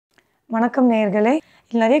வணக்கம் நேயர்களே.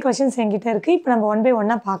 இதில் நிறைய கொஷின்ஸ் என்கிட்ட இருக்குது. இப்போ நம்ம ஒன் பை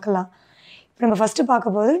ஒன்னாக பார்க்கலாம். இப்போ நம்ம ஃபஸ்ட்டு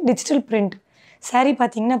பார்க்க போது டிஜிட்டல் பிரிண்ட் சாரீ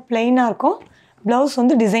பார்த்திங்கன்னா ப்ளைனாக இருக்கும், ப்ளவுஸ்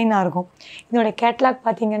வந்து டிசைனாக இருக்கும். இதோட கேட்லாக்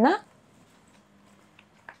பார்த்திங்கன்னா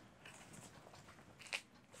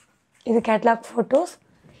இது கேட்லாக் ஃபோட்டோஸ்.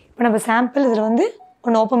 இப்போ நம்ம சாம்பிள் இதில் வந்து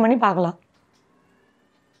ஒன்று ஓப்பன் பண்ணி பார்க்கலாம்.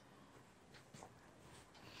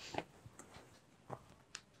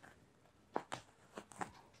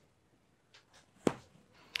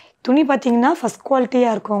 துணி பார்த்திங்கன்னா ஃபஸ்ட்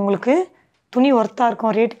குவாலிட்டியாக இருக்கும், உங்களுக்கு துணி ஒர்த்தாக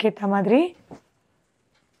இருக்கும் ரேட்டுக்கு ஏற்ற மாதிரி.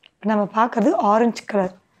 நம்ம பார்க்குறது ஆரஞ்சு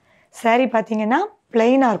கலர் சாரீ பார்த்திங்கன்னா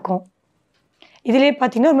ப்ளைனாக இருக்கும். இதிலே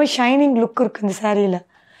பார்த்திங்கன்னா ரொம்ப ஷைனிங் லுக் இருக்குது இந்த சாரியில்.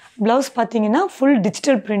 ப்ளவுஸ் பார்த்திங்கன்னா ஃபுல்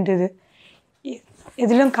டிஜிட்டல் பிரிண்ட்.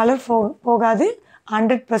 இதிலும் கலர் போகாது,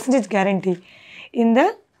 100% கேரண்டி. இந்த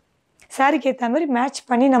சாரீக்கு ஏற்ற மாதிரி மேட்ச்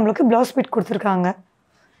பண்ணி நம்மளுக்கு ப்ளவுஸ் பீட் கொடுத்துருக்காங்க.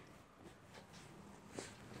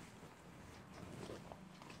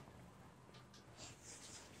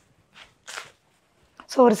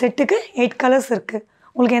 ஸோ ஒரு செட்டுக்கு 8 கலர்ஸ் இருக்குது.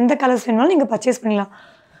 உங்களுக்கு எந்த கலர்ஸ் வேணுனாலும் நீங்கள் பர்ச்சேஸ் பண்ணிக்கலாம்.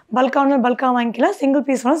 பல்காக பல்காக வாங்கிக்கலாம், சிங்கிள்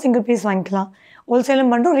பீஸ் வேணாலும் சிங்கிள் பீஸ் வாங்கிக்கலாம்.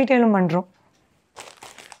 ஹோல்சேலும் பண்ணுறோம், ரீட்டைலும் பண்ணுறோம்.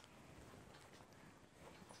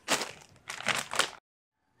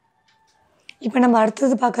 இப்போ நம்ம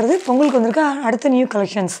அடுத்தது பார்க்குறது பொங்கலுக்கு வந்திருக்க அடுத்த நியூ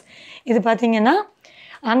கலெக்ஷன்ஸ். இது பார்த்திங்கன்னா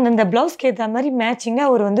அந்தந்த ப்ளவுஸ்க்கு ஏற்ற மாதிரி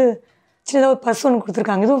மேட்சிங்காக ஒரு வந்து சின்னதாக ஒரு பர்ஸ் ஒன்று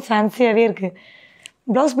கொடுத்துருக்காங்க. இதுவும் ஃபேன்சியாகவே இருக்குது.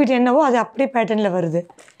 ப்ளவுஸ் பீட் என்னவோ அது அப்படியே பேட்டர்னில் வருது.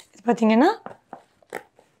 இது பார்த்திங்கன்னா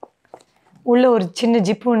உள்ளே ஒரு சின்ன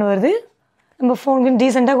ஜிப்பு ஒன்று வருது. நம்ம ஃபோனுக்கு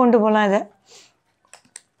டீசெண்டாக கொண்டு போகலாம். இதை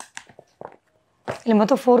இல்லை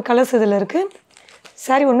மொத்தம் 4 கலர்ஸ் இதில் இருக்குது.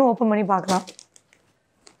 சாரீ ஒன்று ஓப்பன் பண்ணி பார்க்கலாம்.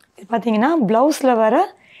 இது பார்த்திங்கன்னா ப்ளவுஸில் வர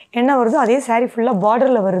என்ன வருதோ அதே சாரீ ஃபுல்லாக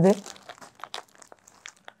பார்டரில் வருது.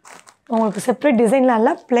 உங்களுக்கு செப்ரேட் டிசைன்லாம்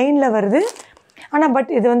இல்லை, ப்ளைனில் வருது. ஆனால்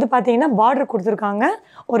பட் இது வந்து பார்த்திங்கன்னா பார்டர் கொடுத்துருக்காங்க,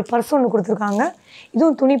 ஒரு பர்ஸ் ஒன்று கொடுத்துருக்காங்க.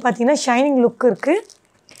 இதுவும் துணி பார்த்திங்கன்னா ஷைனிங் லுக் இருக்குது.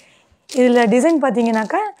 இதில் டிசைன்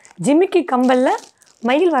பார்த்திங்கனாக்கா ஜிமிக்கி கம்பலில்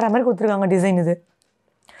மயில் வர மாதிரி கொடுத்துருக்காங்க டிசைன் இது.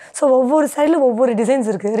 ஸோ ஒவ்வொரு சைடில் ஒவ்வொரு டிசைன்ஸ்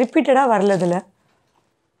இருக்குது, ரிப்பீட்டடாக வரல இதில்.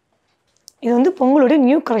 இது வந்து பொங்கலுடைய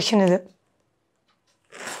நியூ கலெக்ஷன். இது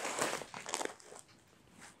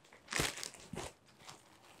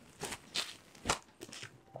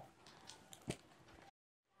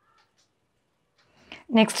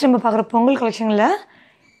நெக்ஸ்ட் நம்ம பார்க்குற பொங்கல் கலெக்ஷனில்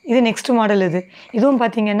இது நெக்ஸ்ட் மாடல். இதுவும்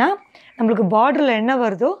பார்த்திங்கன்னா நம்மளுக்கு பார்டரில் என்ன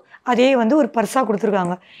வருதோ அதே வந்து ஒரு பர்ஸாக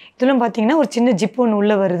கொடுத்துருக்காங்க. இதெல்லாம் பார்த்திங்கன்னா ஒரு சின்ன ஜிப்பு ஒன்று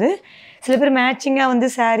உள்ளே வருது. சில பேர் மேட்சிங்காக வந்து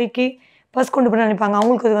சாரீக்கு பர்ஸ் கொண்டு போய் நினைப்பாங்க,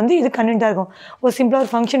 அவங்களுக்கு அது வந்து இது கன்வீனியாக இருக்கும். ஒரு சிம்பிளாக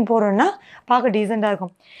ஒரு ஃபங்க்ஷன் போகிறோன்னா பார்க்க டீசெண்டாக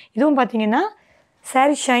இருக்கும். இதுவும் பார்த்திங்கன்னா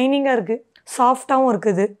சாரீ ஷைனிங்காக இருக்குது, சாஃப்டாகவும்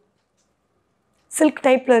இருக்குது, சில்க்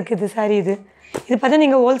டைப்பில் இருக்குது சாரீ. இது பார்த்தா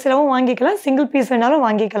நீங்கள் ஹோல்சேலாகவும் வாங்கிக்கலாம், சிங்கிள் பீஸ் வேணாலும்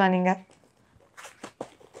வாங்கிக்கலாம் நீங்கள்.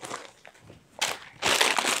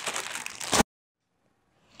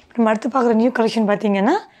 நம்ம அடுத்து பார்க்குற நியூ கலெக்ஷன்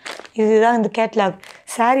பார்த்திங்கன்னா இதுதான் இந்த கேட்லாக்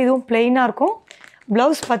சாரீ. இதுவும் ப்ளைனாக இருக்கும்.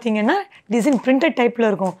 ப்ளவுஸ் பார்த்திங்கன்னா டிசைன் பிரிண்டட் டைப்பில்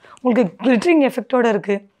இருக்கும். உங்களுக்கு கிளிட்டரிங் எஃபெக்டோடு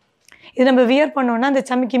இருக்குது. இது நம்ம வியர் பண்ணோன்னா அந்த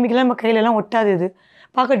கிமிக்கெலாம் நம்ம கையிலலாம் ஒட்டாது. இது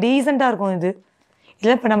பார்க்க டீசெண்டாக இருக்கும்.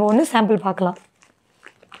 இதில் இப்போ நம்ம ஒன்று சாம்பிள் பார்க்கலாம்.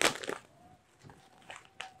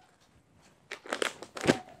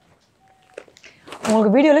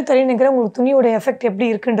 உங்களுக்கு வீடியோவில் தெரியும் நினைக்கிறேன் உங்களுக்கு துணியோட எஃபெக்ட் எப்படி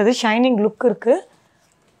இருக்குன்றது. ஷைனிங் லுக் இருக்குது.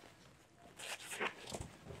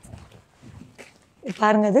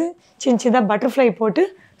 பாருங்க, இது சின்னதாக பட்டர்ஃப்ளை போட்டு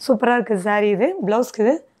சூப்பராக இருக்குது சாரீ. இது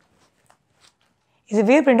ப்ளவுஸ்க்கு இது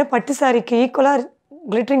வியர் பண்ணிட்டால் பட்டு சாரீக்கு ஈக்குவலாக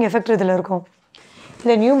கிளிட்டரிங் எஃபெக்ட் இதில் இருக்கும்.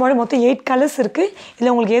 இதில் நியூ மாடல் மொத்தம் 8 கலர்ஸ் இருக்குது.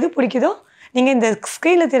 இதில் உங்களுக்கு எது பிடிக்குதோ நீங்கள் இந்த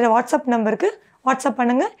ஸ்க்ரீனில் தெரிய வாட்ஸ்அப் நம்பருக்கு வாட்ஸ்அப்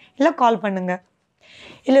பண்ணுங்கள், இல்லை கால் பண்ணுங்கள்.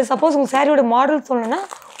 இல்லை சப்போஸ் உங்கள் சாரியோட மாடல் சொல்லணுன்னா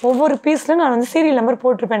ஒவ்வொரு பீஸில் நான் வந்து சீரியல் நம்பர்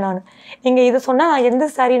போட்டிருப்பேன். நீங்கள் இதை சொன்னால் நான் எந்த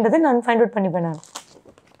சாரின்றதை நான் ஃபைண்ட் அவுட் பண்ணிப்பேன்.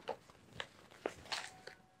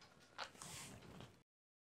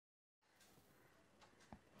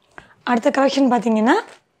 அடுத்த கலெக்ஷன் பார்த்திங்கன்னா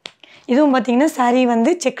இதுவும் பார்த்திங்கன்னா சாரீ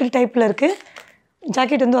வந்து செக்குடு டைப்பில் இருக்குது.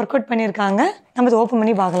 ஜாக்கெட் வந்து ஒர்க் அவுட் பண்ணியிருக்காங்க. நம்ம இதை ஓப்பன்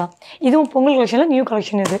பண்ணி பார்க்கலாம். இதுவும் பொங்கல் கலெக்ஷனில் நியூ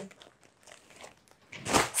கலெக்ஷன். இது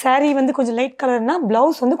சாரீ வந்து கொஞ்சம் லைட் கலர்னால்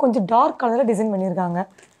ப்ளவுஸ் வந்து கொஞ்சம் டார்க் கலரில் டிசைன் பண்ணியிருக்காங்க.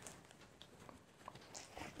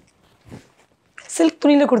 சில்க்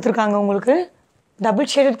துணியில் கொடுத்துருக்காங்க. உங்களுக்கு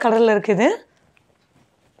டபுள் ஷேடட் கலரில் இருக்குது.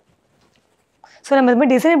 ஸோ நம்ம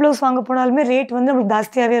இதுமாதிரி டிசைன் ப்ளவுஸ் வாங்க போனாலுமே ரேட் வந்து நம்மளுக்கு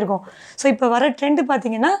ஜாஸ்தியாகவே இருக்கும். ஸோ இப்போ வர ட்ரெண்டு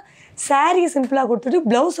பார்த்திங்கன்னா சாரீ சிம்பிளாக கொடுத்துட்டு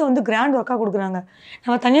ப்ளவுஸை வந்து கிராண்ட் ஒர்க்காக கொடுக்குறாங்க.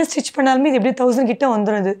 நம்ம தனியாக ஸ்டிச் பண்ணாலுமே இது எப்படி 1000 கிட்ட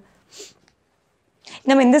வந்துடுது.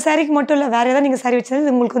 நம்ம இந்த சாரீக்கு மட்டும் இல்லை, வேறு ஏதாவது நீங்கள் சாரீ வச்சுருந்தா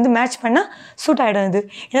இது உங்களுக்கு வந்து மேட்ச் பண்ணால் சூட் ஆகிடும். இது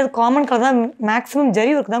ஏன்னா அது காமன் கலர் தான், மேக்ஸிமம்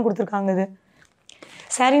ஜரி ஒர்க் தான் கொடுத்துருக்காங்க. இது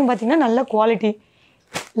சாரீங்க பார்த்திங்கன்னா நல்ல குவாலிட்டி,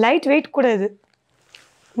 லைட் வெயிட் கூட. இது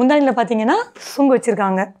முந்தானியில் பார்த்திங்கன்னா சுங்கு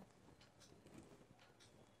வச்சுருக்காங்க.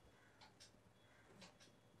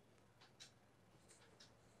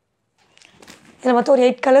 இதில் மொத்தம் ஒரு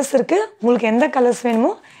 8 கலர்ஸ் இருக்குது. உங்களுக்கு எந்த கலர்ஸ்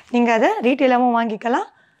வேணுமோ நீங்கள் அதை ரீட்டெயிலாகவும் வாங்கிக்கலாம்.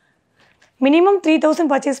 மினிமம் 3000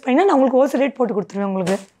 பர்ச்சேஸ் பண்ணினா நான் உங்களுக்கு ஹோல்சேல் ரேட் போட்டு கொடுத்துருவேன்.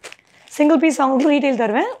 உங்களுக்கு சிங்கிள் பீஸ் வாங்குறதுக்கு ரீட்டெயில்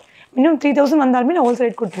தருவேன். மினிமம் 3000 வந்தாலுமே நான் ஹோல்சேல்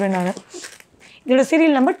ரேட் கொடுத்துருவேன். நான் இதோட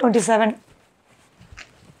சீரியல் நம்பர் 27.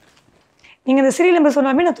 நீங்கள் இந்த சீரியல் நம்பர்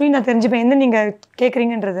சொன்னாலுமே நான் துணி நான் தெரிஞ்சுப்பேன் என்ன நீங்கள்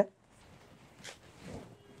கேட்குறீங்கன்றது.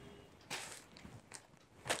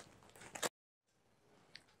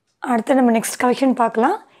 அடுத்து நம்ம நெக்ஸ்ட் கலெக்ஷன்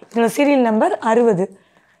பார்க்கலாம். இதோட சீரியல் நம்பர் 60.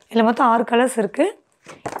 இதில் மொத்தம் 6 கலர்ஸ் இருக்குது.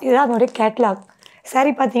 இதுதான் அதனுடைய கேட்லாக்.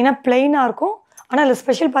 சாரீ பார்த்தீங்கன்னா ப்ளைனாக இருக்கும். ஆனால் அதில்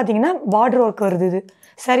ஸ்பெஷல் பார்த்தீங்கன்னா பார்டர் ஒர்க் வருது. இது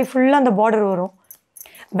சாரீ ஃபுல்லாக அந்த பார்டர் வரும்.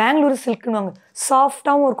 பெங்களூர் சில்க்குன்னு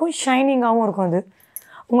சாஃப்டாகவும் இருக்கும், ஷைனிங்காகவும் இருக்கும். அது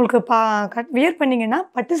உங்களுக்கு வியர் பண்ணிங்கன்னா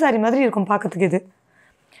பட்டு சாரீ மாதிரி இருக்கும் பார்க்கறதுக்கு. இது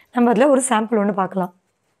நம்ம அதில் ஒரு சாம்பிள் ஒன்று பார்க்கலாம்.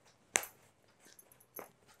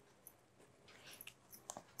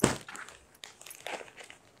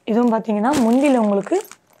 இதுவும் பார்த்தீங்கன்னா முந்தியில் உங்களுக்கு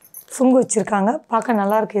சுங்கு வச்சுருக்காங்க, பார்க்க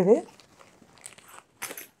நல்லாயிருக்கு.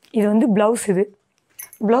 இது வந்து ப்ளவுஸ். இது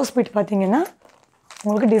ப்ளவுஸ் பீட் பார்த்தீங்கன்னா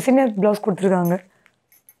உங்களுக்கு டிசைனர் ப்ளவுஸ் கொடுத்துருக்காங்க.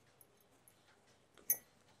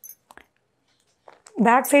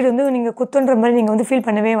 பேக் சைடு வந்து நீங்கள் குத்துன்ற மாதிரி நீங்கள் வந்து ஃபீல்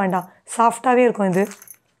பண்ணவே வேண்டாம், சாஃப்டாகவே இருக்கும். இது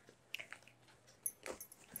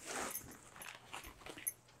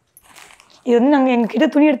வந்து நாங்கள் எங்ககிட்ட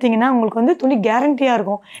துணி எடுத்திங்கன்னா உங்களுக்கு வந்து துணி கேரண்டியாக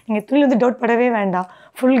இருக்கும். நீங்கள் துணியில் வந்து டவுட் படவே வேண்டாம்,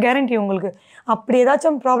 ஃபுல் கேரண்டி உங்களுக்கு. அப்படி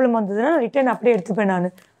ஏதாச்சும் ப்ராப்ளம் வந்ததுன்னா நான் ரிட்டர்ன் அப்படியே எடுத்துப்பேன். நான்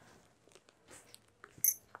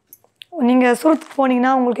நீங்கள் சூரத்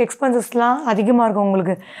போனீங்கன்னா உங்களுக்கு எக்ஸ்பென்சஸ்லாம் அதிகமாக இருக்கும்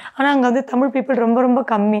உங்களுக்கு. ஆனால் அங்கே வந்து தமிழ் பீப்புள் ரொம்ப ரொம்ப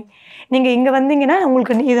கம்மி. நீங்கள் இங்கே வந்தீங்கன்னா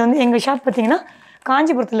உங்களுக்கு இது வந்து எங்கள் ஷாப் பார்த்தீங்கன்னா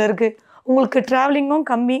காஞ்சிபுரத்தில் இருக்குது. உங்களுக்கு ட்ராவலிங்கும்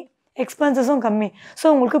கம்மி, எக்ஸ்பென்சஸும் கம்மி. ஸோ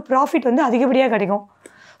உங்களுக்கு ப்ராஃபிட் வந்து அதிகப்படியாக கிடைக்கும்.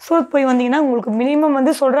 சூரத் போய் வந்தீங்கன்னா உங்களுக்கு மினிமம்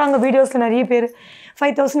வந்து சொல்கிறாங்க வீடியோஸில் நிறைய பேர்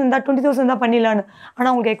 5000 இருந்தால் 20,000 தான் பண்ணிடலான்னு.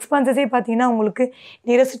 ஆனால் உங்களுக்கு எக்ஸ்பென்சஸே பார்த்தீங்கன்னா உங்களுக்கு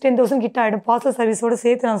நியரஸ்ட் 10,000 கிட்ட ஆகிடும், பார்சல் சர்வீஸோடு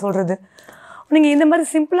சேர்த்து நான் சொல்கிறது. நீங்கள் இந்த மாதிரி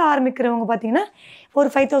சிம்பிளாக ஆரம்பிக்கிறவங்க பார்த்தீங்கன்னா ஒரு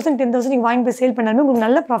 5,000 10,000 நீங்கள் வாங்கி போய் சேல் பண்ணாலுமே உங்களுக்கு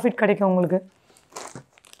நல்ல ப்ராஃபிட் கிடைக்கும் உங்களுக்கு.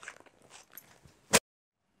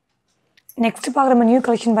 நெக்ஸ்ட்டு பார்க்குற நியூ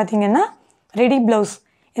கலெக்ஷன் பார்த்தீங்கன்னா ரெடி ப்ளவுஸ்.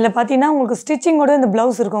 இதில் பார்த்தீங்கன்னா உங்களுக்கு ஸ்டிச்சிங்கோட இந்த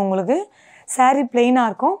ப்ளவுஸ் இருக்கும். உங்களுக்கு சாரீ ப்ளெயினாக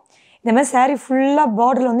இருக்கும். இந்த மாதிரி சாரீ ஃபுல்லாக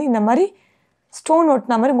பார்டரில் வந்து இந்த மாதிரி ஸ்டோன்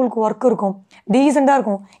ஒட்டின மாதிரி உங்களுக்கு ஒர்க் இருக்கும், டீசெண்டாக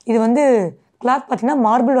இருக்கும். இது வந்து கிளாத் பார்த்திங்கன்னா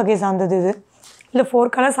மார்பிள் வகை சார்ந்தது. இல்லை 4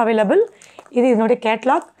 கலர்ஸ் அவைலபிள். இது இதனுடைய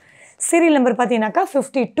கேட்லாக். சீரியல் நம்பர் பார்த்தீங்கன்னாக்கா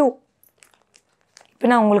 52. இப்போ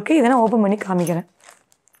நான் உங்களுக்கு இதை நான் ஓப்பன் பண்ணி காமிக்கிறேன்.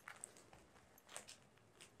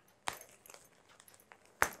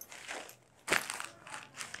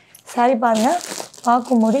 சாரி பாருங்கள்,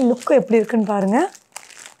 பார்க்கும்போது லுக்கு எப்படி இருக்குன்னு பாருங்கள்.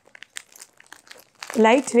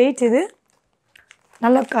 Light weight. இது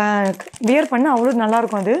நல்லா வியர் பண்ண அவ்வளோ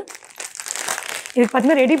நல்லாயிருக்கும். அது இதுக்கு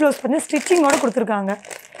பார்த்தீங்கன்னா ரெடி ப்ளவுஸ் பார்த்தீங்கன்னா ஸ்டிச்சிங்கோடு கொடுத்துருக்காங்க.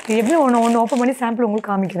 இது எப்படி ஒன்று ஓப்பன் பண்ணி சாம்பிள்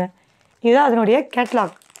உங்களுக்கு காமிக்கிறேன். இதுதான் அதனுடைய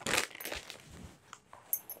கேட்லாக்.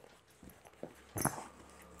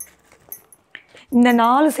 இந்த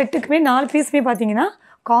 4 செட்டுக்குமே 4 பீஸுமே பார்த்தீங்கன்னா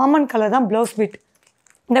காமன் கலர் தான் ப்ளவுஸ் பீட்.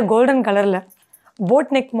 இந்த கோல்டன் கலரில் போட்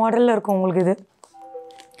நெக் மாடலில் இருக்கும் உங்களுக்கு. இது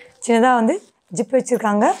சின்னதாக வந்து ஜிப்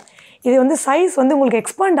வச்சுருக்காங்க. இது வந்து சைஸ் வந்து உங்களுக்கு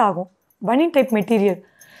எக்ஸ்பேண்ட் ஆகும், பனியன் டைப் மெட்டீரியல்.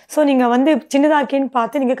 ஸோ நீங்கள் வந்து சின்னதாக இருக்கேன்னு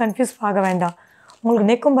பார்த்து நீங்கள் கன்ஃபியூஸ் ஆக வேண்டாம். உங்களுக்கு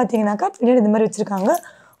நெக்கும் பார்த்தீங்கன்னாக்கா பின்னாடி இந்த மாதிரி வச்சுருக்காங்க,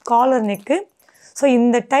 காலர் நெக்கு. ஸோ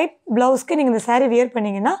இந்த டைப் ப்ளவுஸ்க்கு நீங்கள் இந்த சாரீ வியர்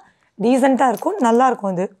பண்ணிங்கன்னா டீசெண்டாக இருக்கும்,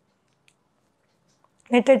 நல்லாயிருக்கும். அது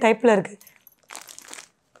நெட்டட் டைப்பில் இருக்குது.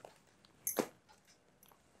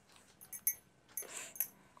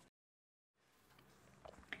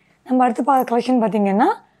 நம்ம அடுத்து பார்க்குற கலெக்ஷன் பார்த்திங்கன்னா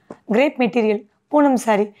கிரேப் மெட்டீரியல் பூனம்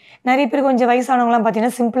சாரீ. நிறைய பேர் கொஞ்சம் வயசானவங்களாம்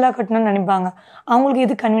பார்த்தீங்கன்னா சிம்பிளாக கட்டணும்னு நினைப்பாங்க. அவங்களுக்கு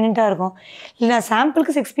இது கன்வீனியண்ட்டாக இருக்கும். இல்லை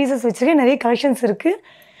சாம்பிளுக்கு 6 பீசஸ் வச்சுருக்கேன். நிறைய கலெக்ஷன்ஸ் இருக்குது.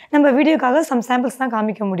 நம்ம வீடியோக்காக சம் சாம்பிள்ஸ் தான்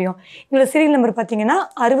காமிக்க முடியும். இதோட சீரியல் நம்பர் பார்த்தீங்கன்னா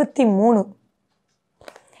 63.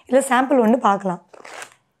 இதில் சாம்பிள் ஒன்று பார்க்கலாம்.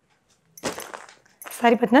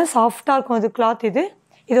 சாரி பார்த்தீங்கன்னா சாஃப்டாக இருக்கும். இது கிளாத்.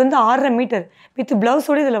 இது வந்து 6.5 மீட்டர் வித்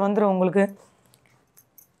ப்ளவுஸோடு இதில் வந்துடும் உங்களுக்கு.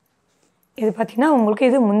 இது பார்த்திங்கன்னா உங்களுக்கு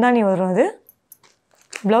இது முந்தானி வரும். அது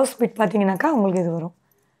ப்ளவுஸ் பிட் பார்த்தீங்கன்னாக்கா உங்களுக்கு இது வரும்.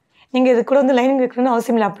 நீங்கள் இது கூட வந்து லைனிங் வைக்கணும்னு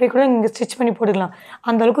அவசியம் இல்லை, அப்படியே கூட நீங்கள் ஸ்டிச் பண்ணி போட்டுக்கலாம்.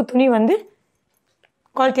 அந்தளவுக்கு துணி வந்து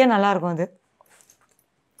குவாலிட்டியாக நல்லாயிருக்கும். அது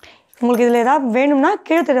உங்களுக்கு இதில் ஏதாவது வேணும்னா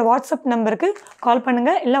கீழே தெரிய வாட்ஸ்அப் நம்பருக்கு கால்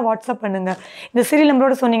பண்ணுங்கள், இல்லை வாட்ஸ்அப் பண்ணுங்கள். இந்த சீரியல்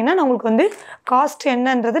நம்பரோட சொன்னீங்கன்னா நான் உங்களுக்கு வந்து காஸ்ட்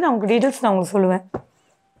என்னன்றது நான் உங்களுக்கு டீட்டெயில்ஸ் நான் உங்களுக்கு சொல்லுவேன்.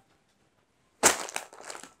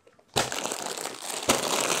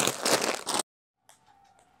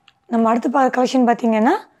 நம்ம அடுத்து பார்க்குற கலெக்ஷன்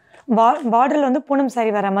பார்த்திங்கன்னா பார்டரில் வந்து பூனம்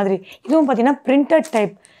சாரீ வர மாதிரி. இதுவும் பார்த்திங்கன்னா பிரிண்டட்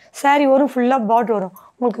டைப் சாரீ வரும், ஃபுல்லாக பார்டர் வரும்.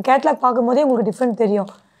 உங்களுக்கு கேட்லாக் பார்க்கும்போதே உங்களுக்கு டிஃப்ரெண்ட் தெரியும்.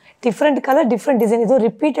 Different colour, different design. எதுவும்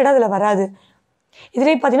ரிப்பீட்டடாக அதில் வராது.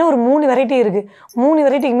 இதிலே பார்த்தீங்கன்னா ஒரு 3 வெரைட்டி இருக்குது. 3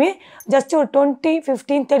 வெரைட்டிக்குமே ஜஸ்ட் ஒரு 20,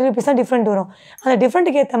 15, 30 ருபீஸ் தான் டிஃப்ரெண்ட் வரும். அந்த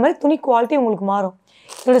டிஃப்ரெண்ட்டுக்கு ஏற்ற மாதிரி துணி குவாலிட்டி உங்களுக்கு மாறும்.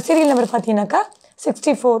 இதோட சீரியல் நம்பர் பார்த்தீங்கன்னாக்கா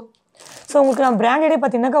 64. ஸோ உங்களுக்கு நான் பிராண்டடே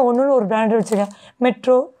பார்த்தீங்கன்னாக்கா ஒன்று ஒரு பிராண்டட் வச்சுருக்கேன்.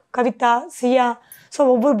 மெட்ரோ, கவிதா, சியா. ஸோ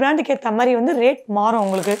ஒவ்வொரு பிராண்டுக்கு ஏற்ற மாதிரி வந்து ரேட் மாறும்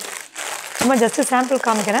உங்களுக்கு. சும்மா ஜஸ்ட்டு சாம்பிள்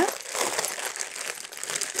காமிக்கிறேன்.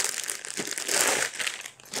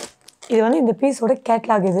 இது வந்து இந்த பீஸோட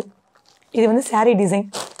கேட்லாக். இது வந்து சாரீ டிசைன்.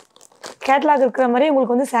 கேட்லாக் இருக்கிற மாதிரியே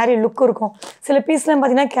உங்களுக்கு வந்து சாரீ லுக் இருக்கும். சில பீஸ்லாம்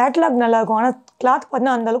பார்த்தீங்கன்னா கேட்லாக் நல்லாயிருக்கும், ஆனால் கிளாத்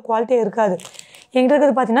பார்த்தீங்கன்னா அந்தளவுக்கு குவாலிட்டியாக இருக்காது. எங்கிட்ட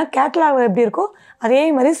இருக்கிறது பார்த்தீங்கன்னா கேட்லாக் எப்படி இருக்கோ அதே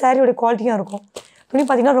மாதிரி சாரியோட குவாலிட்டியும் இருக்கும். துணி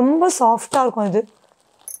பார்த்தீங்கன்னா ரொம்ப சாஃப்டாக இருக்கும். இது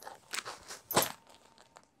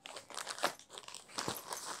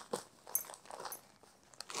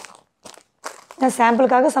நான்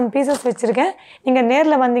சாம்பிளுக்காக சம் பீசஸ் வச்சுருக்கேன். நீங்கள்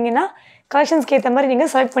நேரில் வந்தீங்கன்னா கலெக்ஷன்ஸ்க்கு ஏற்ற மாதிரி நீங்கள்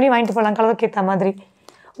செலக்ட் பண்ணி வாங்கிட்டு போகலாம். கலருக்கு ஏற்ற மாதிரி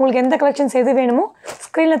உங்களுக்கு எந்த கலெக்ஷன்ஸ் எது வேணுமோ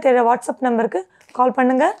ஸ்க்ரீனில் தெரிகிற வாட்ஸ்அப் நம்பருக்கு கால்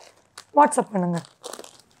பண்ணுங்கள், வாட்ஸ்அப் பண்ணுங்கள்.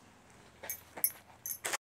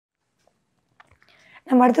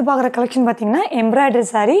 நம்ம அடுத்து பார்க்குற கலெக்ஷன் பார்த்திங்கன்னா எம்ப்ராய்டரி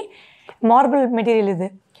சாரீ, மார்பிள் மெட்டீரியல்.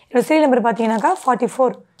 இதோட சீரியல் நம்பர் பார்த்தீங்கன்னாக்கா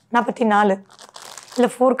 44, 44.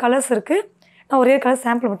 இதில் 4 கலர்ஸ் இருக்குது. நான் ஒரே கலர்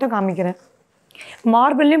சாம்பிள் மட்டும் காமிக்கிறேன்.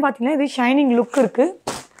 மார்பிள்லேயும் பார்த்தீங்கன்னா இது ஷைனிங் லுக் இருக்குது,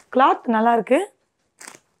 கிளாத் நல்லாயிருக்கு.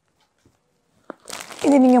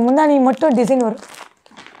 இது நீங்கள் முந்தானி மட்டும் டிசைன் வரும்.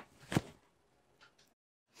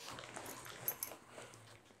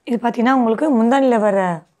 இது பார்த்தீங்கன்னா உங்களுக்கு முந்தானியில் வர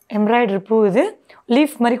எம்ப்ராய்டரி பூ. இது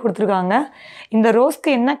லீஃப் மாதிரி கொடுத்துருக்காங்க. இந்த ரோஸ்க்கு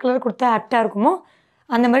என்ன கலர் கொடுத்தா ஆக்டாக இருக்குமோ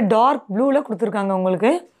அந்த மாதிரி டார்க் ப்ளூவில் கொடுத்துருக்காங்க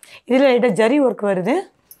உங்களுக்கு. இதில் லைட்டாக ஜரி ஒர்க் வருது.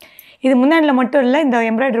 இது முந்தானியில் மட்டும் இல்லை, இந்த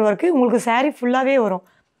எம்ப்ராய்டரி ஒர்க்கு உங்களுக்கு சாரீ ஃபுல்லாகவே வரும்.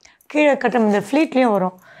 கீழே கட்டம் இந்த ஃப்ளீட்லேயும்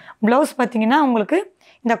வரும். ப்ளவுஸ் பார்த்திங்கன்னா உங்களுக்கு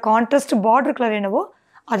இந்த கான்ட்ராஸ்ட் பார்டர் கலர் என்னவோ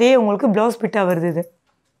அதே உங்களுக்கு ப்ளவுஸ் பிட்டாக வருது. இது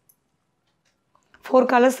 4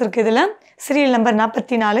 கலர்ஸ் இருக்குது. இதில் சீரியல் நம்பர்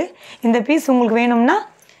 44. இந்த பீஸ் உங்களுக்கு வேணும்னா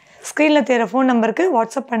ஸ்க்ரீனில் தெரிகிற ஃபோன் நம்பருக்கு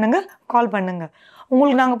வாட்ஸ்அப் பண்ணுங்கள், கால் பண்ணுங்கள்.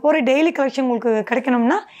 உங்களுக்கு நாங்கள் போகிற டெய்லி கலெக்ஷன் உங்களுக்கு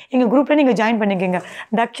கிடைக்கணும்னா எங்கள் குரூப்பில் நீங்கள் ஜாயின் பண்ணிக்கோங்க.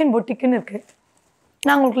 டக்ஷன் பொட்டிக்குன்னு இருக்குது.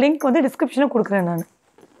 நான் உங்களுக்கு லிங்க் வந்து டிஸ்கிரிப்ஷனில் கொடுக்குறேன். நான்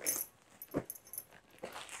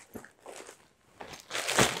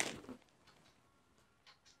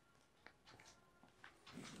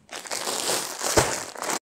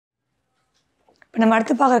இப்போ நம்ம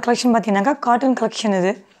அடுத்து பார்க்குற கலெக்ஷன் பார்த்தீங்கன்னாக்கா காட்டன் கலெக்ஷன்.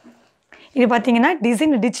 இது பார்த்தீங்கன்னா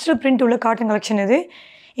டிசைன் டிஜிட்டல் பிரிண்ட் உள்ள காட்டன் கலெக்ஷன்.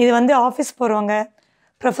 இது வந்து ஆஃபீஸ் போகிறவங்க,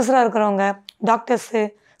 ப்ரொஃபஸராக இருக்கிறவங்க, டாக்டர்ஸு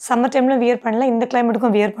சம்மர் டைமில் வியர் பண்ணலாம், இந்த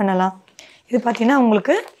கிளைமேட்டுக்கும் வியர் பண்ணலாம். இது பார்த்திங்கன்னா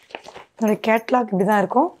உங்களுக்கு என்னோடய கேட்லாக் இப்படி தான்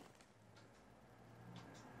இருக்கும்.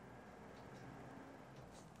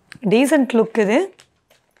 Descent look.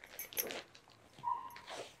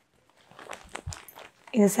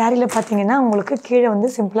 இது சாரியில் பார்த்தீங்கன்னா உங்களுக்கு கீழே வந்து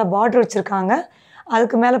சிம்பிளாக பார்டர் வச்சுருக்காங்க.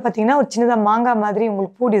 அதுக்கு மேலே பார்த்தீங்கன்னா ஒரு சின்னதாக மாங்காய் மாதிரி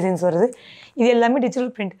உங்களுக்கு பூ டிசைன்ஸ் வருது. இது எல்லாமே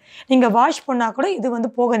டிஜிட்டல் பிரிண்ட். நீங்கள் வாஷ் பண்ணால் கூட இது வந்து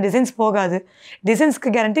டிசைன்ஸ் போகாது.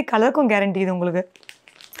 டிசைன்ஸ்க்கு கேரண்டி, கலருக்கும் கேரண்டி. இது உங்களுக்கு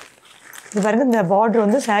இது பாருங்கள், இந்த பார்டர்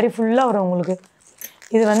வந்து சாரீ ஃபுல்லாக வரும் உங்களுக்கு.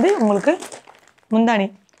 இது வந்து உங்களுக்கு முந்தானி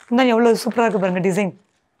எவ்வளோ சூப்பராக இருக்குது பாருங்கள். டிசைன்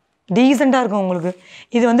டீசெண்டாக இருக்கும் உங்களுக்கு.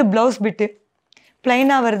 இது வந்து ப்ளவுஸ் பிட்டு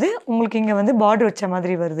ப்ளைனாக வருது. உங்களுக்கு இங்கே வந்து பார்டர் வச்ச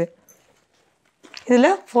மாதிரி வருது. இதில்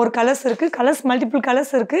 4 கலர்ஸ் இருக்குது. கலர்ஸ் மல்டிபிள்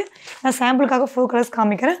கலர்ஸ் இருக்குது. நான் சாம்பிளுக்காக 4 கலர்ஸ்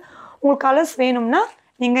காமிக்கிறேன். உங்களுக்கு கலர்ஸ் வேணும்னா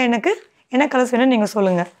நீங்கள் எனக்கு என்ன கலர்ஸ் வேணும்னு நீங்கள்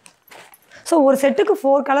சொல்லுங்கள். ஸோ ஒரு செட்டுக்கு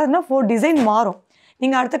 4 கலர்னால் 4 டிசைன் மாறும்.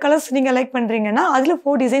 நீங்கள் அடுத்த கலர்ஸ் நீங்கள் லைக் பண்ணுறீங்கன்னா அதில்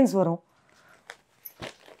 4 டிசைன்ஸ் வரும்.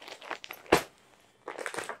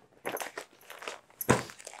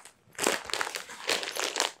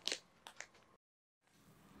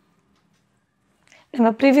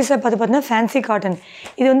 நம்ம ப்ரீவியஸாக பார்த்தீங்கன்னா ஃபேன்சி காட்டன்.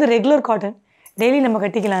 இது வந்து ரெகுலர் காட்டன், டெய்லி நம்ம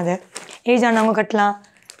கட்டிக்கலாம். அது ஏஜ் ஆனவங்க கட்டலாம்,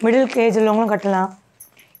 மிடில் ஏஜ் உள்ளவங்களும் கட்டலாம்.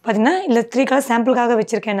 பார்த்திங்கன்னா இல்லை 3 கலர் சாம்பிளுக்காக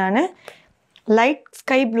வச்சுருக்கேன் நான். லைட்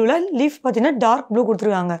ஸ்கை ப்ளூவில் லீஃப் பார்த்திங்கன்னா டார்க் ப்ளூ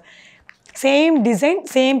கொடுத்துருக்காங்க. Same design,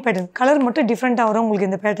 same pattern, colour மட்டும் டிஃப்ரெண்ட்டாக வரும் உங்களுக்கு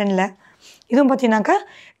இந்த பேட்டர்னில். இதுவும் பார்த்தீங்கன்னாக்கா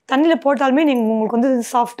தண்ணியில் போட்டாலுமே நீங்கள் உங்களுக்கு வந்து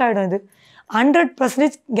சாஃப்டாகிடும். இது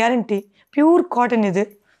 100% கேரண்டி, பியூர் காட்டன்.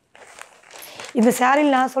 இந்த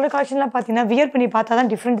சாரீயில் நான் சொல்ல கலெக்ஷன்லாம் பார்த்தீங்கன்னா வியர் பண்ணி பார்த்தா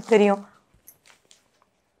தான் டிஃப்ரெண்ட் தெரியும்.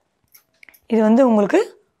 இது வந்து உங்களுக்கு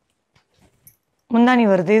முந்தானி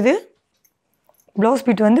வருது. இது ப்ளவுஸ்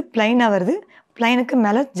பீட் வந்து ப்ளைனாக வருது. ப்ளைனுக்கு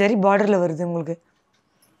மேலே ஜரி பார்டரில் வருது உங்களுக்கு.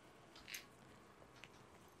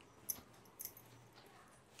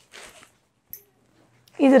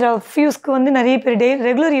 இது ரஃப் யூஸ்க்கு வந்து நிறைய பேர்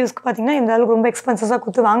ரெகுலர் யூஸ்க்கு பார்த்திங்கன்னா இந்த அளவுக்கு ரொம்ப எக்ஸ்பென்சிவாக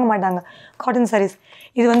கொடுத்து வாங்க மாட்டாங்க காட்டன் சாரீஸ்.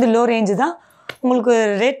 இது வந்து லோ ரேஞ்சு தான். உங்களுக்கு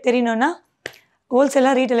ரேட் தெரியணுன்னா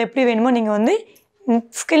ஹோல்சேலாக ரீட்டைல் எப்படி வேணுமோ நீங்கள் வந்து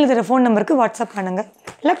ஸ்கில் தர ஃபோன் நம்பருக்கு வாட்ஸ்அப் பண்ணுங்கள்,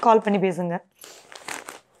 இல்லை கால் பண்ணி பேசுங்க.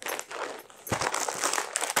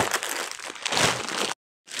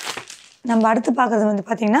 நம்ம அடுத்து பார்க்குறது வந்து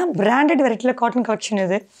பார்த்திங்கன்னா பிராண்டட் வெரைட்டியில் காட்டன் கலெக்ஷன்.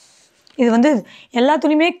 இது வந்து எல்லா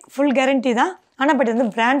துணியுமே ஃபுல் கேரண்டி தான். ஆனால் பட் வந்து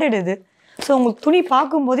பிராண்டட் இது. ஸோ உங்களுக்கு துணி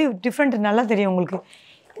பார்க்கும்போதே டிஃப்ரெண்ட் நல்லா தெரியும் உங்களுக்கு.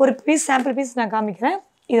 ஒரு பீஸ் சாம்பிள் பீஸ் நான் காமிக்கிறேன்.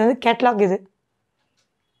 இது வந்து கேட்லாக். இது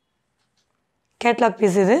கேட்லாக்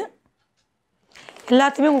பீஸ். இது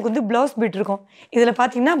எல்லாத்தையுமே உங்களுக்கு வந்து ப்ளவுஸ் பீட் இருக்கும். இதில்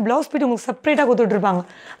பார்த்தீங்கன்னா ப்ளவுஸ் பீட் உங்களுக்கு செப்பரேட்டாக கொடுத்துட்ருப்பாங்க.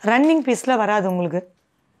 ரன்னிங் பீஸில் வராது உங்களுக்கு.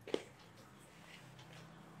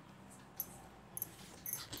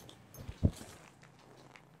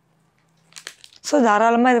 ஸோ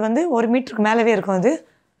தாராளமாக இது வந்து 1 மீட்டருக்கு மேலவே இருக்கும். அது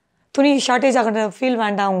துணி ஷார்ட்டேஜ் ஆகிற ஃபீல்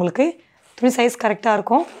வேண்டாம் உங்களுக்கு. துணி சைஸ் கரெக்டாக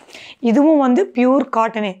இருக்கும். இதுவும் வந்து பியூர்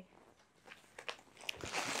காட்டனே.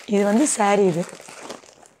 இது வந்து சாரீ. இது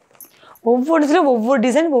ஒவ்வொன்றுத்துல ஒவ்வொரு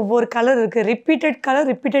டிசைன் ஒவ்வொரு கலர் இருக்குது. ரிப்பீட்டட் கலர்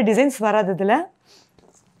ரிப்பீட்டட் டிசைன்ஸ் வராது இதில்.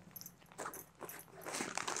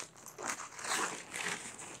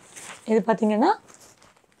 இது பார்த்தீங்கன்னா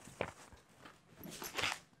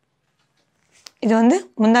இது வந்து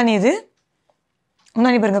முந்தானி. இது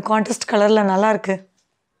முந்தானி பாருங்கள், கான்ட்ராஸ்ட் கலரில் நல்லாயிருக்கு.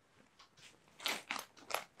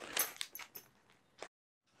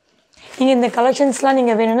 நீங்கள் இந்த கலெக்ஷன்ஸ்லாம்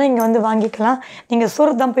நீங்கள் வேணும்னா இங்கே வந்து வாங்கிக்கலாம். நீங்கள்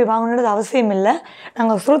சூரத் தான் போய் வாங்கணுன்றது அவசியம் இல்லை.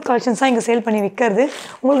 நாங்கள் சூரத் கலெக்ஷன்ஸ் தான் இங்கே சேல் பண்ணி விற்கிறது.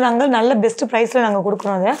 உங்களுக்கு நாங்கள் நல்ல பெஸ்ட்டு ப்ரைஸில் நாங்கள்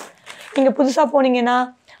கொடுக்குறோம். அதை நீங்கள் புதுசாக போனீங்கன்னா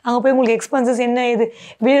அங்கே போய் உங்களுக்கு எக்ஸ்பென்சஸ் என்ன இது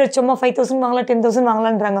வெளியில் வச்சோமா 5,000 வாங்கலாம் 10,000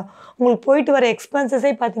 வாங்கலான்றாங்க. உங்களுக்கு போயிட்டு வர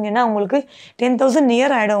எக்ஸ்பென்சஸே பார்த்தீங்கன்னா உங்களுக்கு 10,000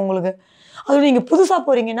 நியர் ஆகிடும் உங்களுக்கு. அதுவும் நீங்கள் புதுசாக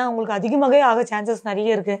போகிறீங்கன்னா உங்களுக்கு அதிகமாகவே ஆக சான்சஸ்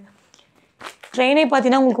நிறைய இருக்குது. ட்ரெயினே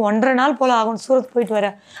பார்த்தீங்கன்னா உங்களுக்கு 1.5 நாள் போல் ஆகும் சூரத் போயிட்டு வர.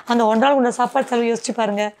 அந்த 1 நாள் உள்ள சாப்பாடு செலவு யோசிச்சு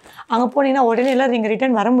பாருங்கள். அங்கே போனீங்கன்னா உடனே எல்லாம் நீங்கள்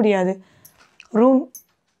ரிட்டர்ன் வர முடியாது.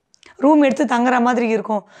 ரூம் எடுத்து தங்குற மாதிரி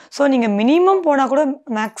இருக்கும். ஸோ நீங்கள் மினிமம் போனால் கூட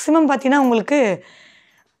மேக்ஸிமம் பார்த்தீங்கன்னா உங்களுக்கு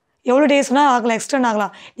எவ்வளோ டேஸ்னால் ஆகலாம், எக்ஸ்டெண்ட்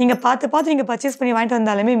ஆகலாம். நீங்கள் பார்த்து நீங்கள் பர்ச்சேஸ் பண்ணி வாங்கிட்டு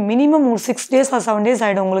வந்தாலுமே மினிமம் ஒரு 6 days or 7 days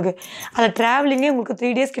ஆகிடும் உங்களுக்கு. அதில் ட்ராவலிங்கே உங்களுக்கு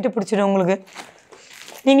 3 days கிட்ட பிடிச்சிடும் உங்களுக்கு.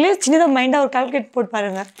 நீங்களே சின்னதாக மைண்டாக ஒரு கால்குலேட் போட்டு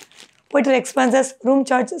பாருங்கள். போய்ட்டு எக்ஸ்பென்சஸ், ரூம்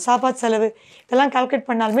சார்ஜ், சாப்பாடு செலவு இதெல்லாம் கால்குலேட்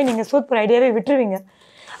பண்ணாலுமே நீங்கள் சூத் போகிற ஐடியாவே விட்டுருவீங்க.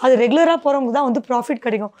 அது ரெகுலராக போகிறவங்களுக்கு தான் வந்து ப்ராஃபிட்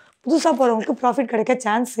கிடைக்கும். புதுசாக போகிறவங்களுக்கு ப்ராஃபிட் கிடைக்க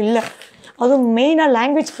சான்ஸ் இல்லை. அதுவும் மெயினாக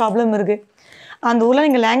லாங்குவேஜ் ப்ராப்ளம் இருக்குது. அந்த ஊரில்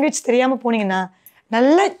நீங்கள் லாங்குவேஜ் தெரியாமல் போனீங்கன்னா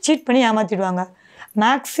நல்லா சீட் பண்ணி ஏமாற்றிடுவாங்க.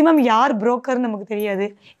 மேக்ஸிமம் யார் புரோக்கர்னு நமக்கு தெரியாது,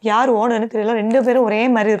 யார் ஓனர்னு தெரியல. 2 பேரும் ஒரே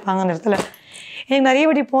மாதிரி இருப்பாங்க அந்த இடத்துல. எனக்கு நிறைய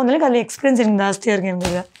வாட்டி போனதுக்கு அதில் எக்ஸ்பீரியன்ஸ் எனக்கு ஜாஸ்தியாக இருக்குது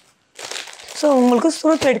எனக்கு. ஸோ உங்களுக்கு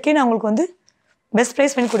சூரத் ரேட்டுக்கே நான் உங்களுக்கு வந்து பெஸ்ட்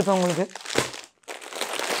ப்ரைஸ் பண்ணி கொடுப்பேன் உங்களுக்கு.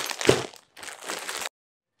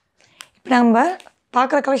 இப்போ நம்ம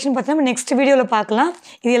பார்க்குற கலெக்ஷன் பார்த்தீங்கன்னா நெக்ஸ்ட் வீடியோவில் பார்க்கலாம்.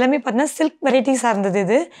 இது எல்லாமே பார்த்தீங்கன்னா சில்க் வெரைட்டிஸாக இருந்தது.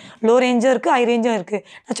 இது லோ ரேஞ்சும் இருக்குது, ஹை ரேஞ்சும் இருக்குது.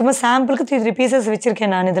 நான் சும்மா சாம்பிளுக்கு 3 பீசஸ்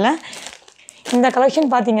வச்சுருக்கேன் நான் இதில். இந்த கலெக்ஷன்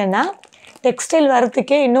பார்த்தீங்கன்னா டெக்ஸ்டைல்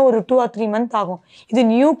வரத்துக்கே இன்னும் ஒரு 2 or 3 month ஆகும். இது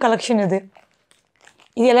நியூ கலெக்ஷன். இது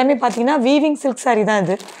எல்லாமே பார்த்தீங்கன்னா வீவிங் சில்க் சாரீ தான்.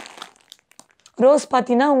 இது ரோஸ்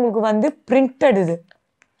பார்த்தீங்கன்னா உங்களுக்கு வந்து பிரிண்டட். இது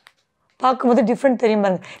பார்க்கும்போது டிஃப்ரெண்ட் தெரியும்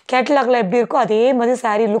பாருங்க. கேட்டலாகில் எப்படி இருக்கோ அதே மாதிரி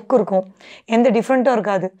சாரீ லுக் இருக்கும், எந்த டிஃப்ரெண்ட்டும்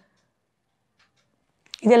இருக்காது.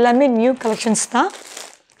 இது எல்லாமே நியூ கலெக்ஷன்ஸ் தான்.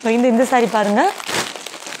 இந்த சாரீ பாருங்கள்.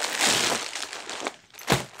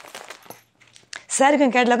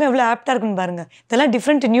 சாரீக்கும் கேட்டலாகும் எவ்வளோ ஆப்டாக இருக்குன்னு பாருங்கள். இதெல்லாம்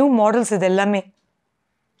டிஃப்ரெண்ட் நியூ மாடல்ஸ். இது எல்லாமே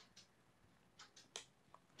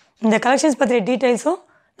இந்த கலெக்ஷன்ஸ் பற்றிய டீட்டெயில்ஸும்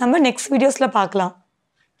நம்ம நெக்ஸ்ட் வீடியோஸில் பார்க்கலாம்.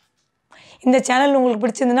 இந்த சேனல் உங்களுக்கு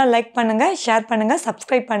பிடிச்சிருந்துன்னா லைக் பண்ணுங்கள், ஷேர் பண்ணுங்கள்,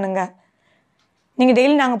 சப்ஸ்கிரைப் பண்ணுங்கள். நீங்கள்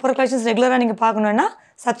டெய்லி நாங்கள் போகிற கலெக்ஷன்ஸ் ரெகுலராக நீங்கள் பார்க்கணுன்னா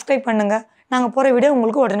சப்ஸ்கிரைப் பண்ணுங்கள். நாங்கள் போகிற வீடியோ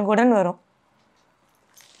உங்களுக்கு உடனுக்குடன் வரும்.